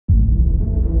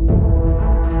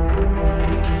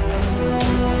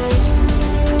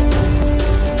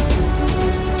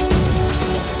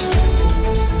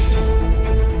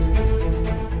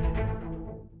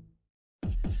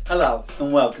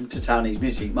and welcome to Tony's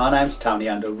Music. My name's Tony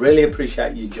and I really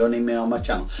appreciate you joining me on my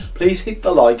channel. Please hit the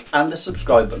like and the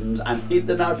subscribe buttons and hit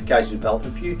the notification bell for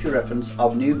future reference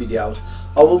of new videos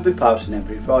I will be posting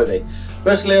every Friday.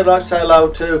 Firstly, I'd like to say hello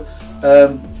to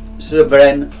Sir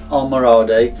Bren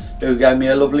Almaradi, who gave me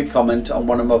a lovely comment on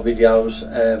one of my videos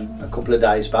a couple of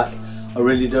days back. I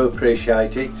really do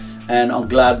appreciate it and I'm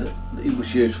glad it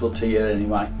was useful to you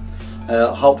anyway.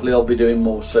 Hopefully I'll be doing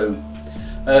more soon.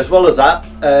 As well as that,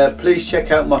 please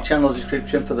check out my channel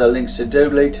description for the links to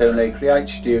Doodly, Toonly, Create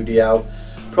Studio,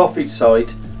 Profit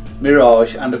Site,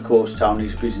 Mirage and of course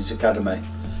Tony's Business Academy.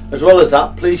 As well as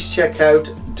that, please check out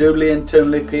Doodly and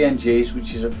Toonly PNGs,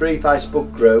 which is a free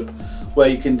Facebook group where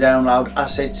you can download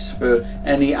assets for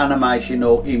any animation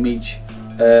or image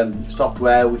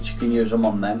software which you can use them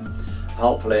on them.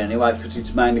 Hopefully anyway, because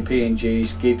it's mainly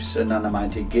PNGs, GIFs and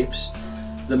animated GIFs.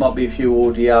 There might be a few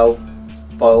audio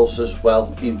files as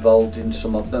well involved in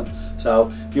some of them,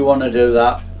 so if you want to do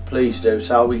that, please do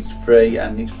so. It's free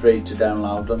and it's free to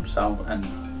download them, so, and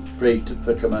free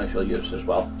for commercial use as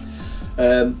well.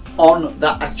 On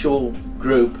that actual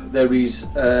group there is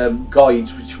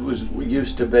guides, which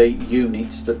used to be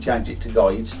units. They've changed it to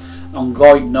guides. On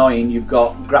guide 9 you've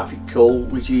got Graphical,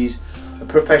 which is a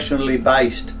professionally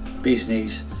based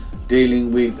business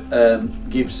dealing with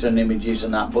GIFs and images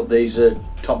and that, but these are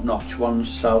top-notch ones,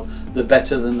 so they're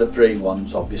better than the free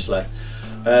ones obviously.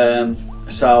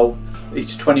 So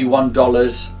it's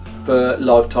 $21 for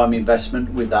lifetime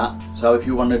investment with that, so if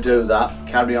you want to do that,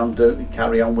 carry on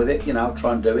with it, you know,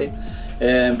 try and do it,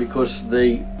 because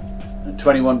the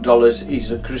 $21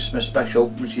 is a Christmas special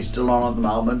which is still on at the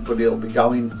moment, but it'll be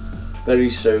going very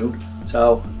soon,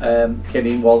 so get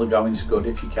in while the going's good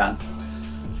if you can.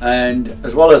 And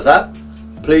as well as that,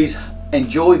 please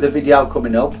enjoy the video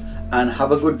coming up and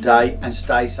have a good day and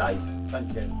stay safe.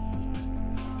 Thank you.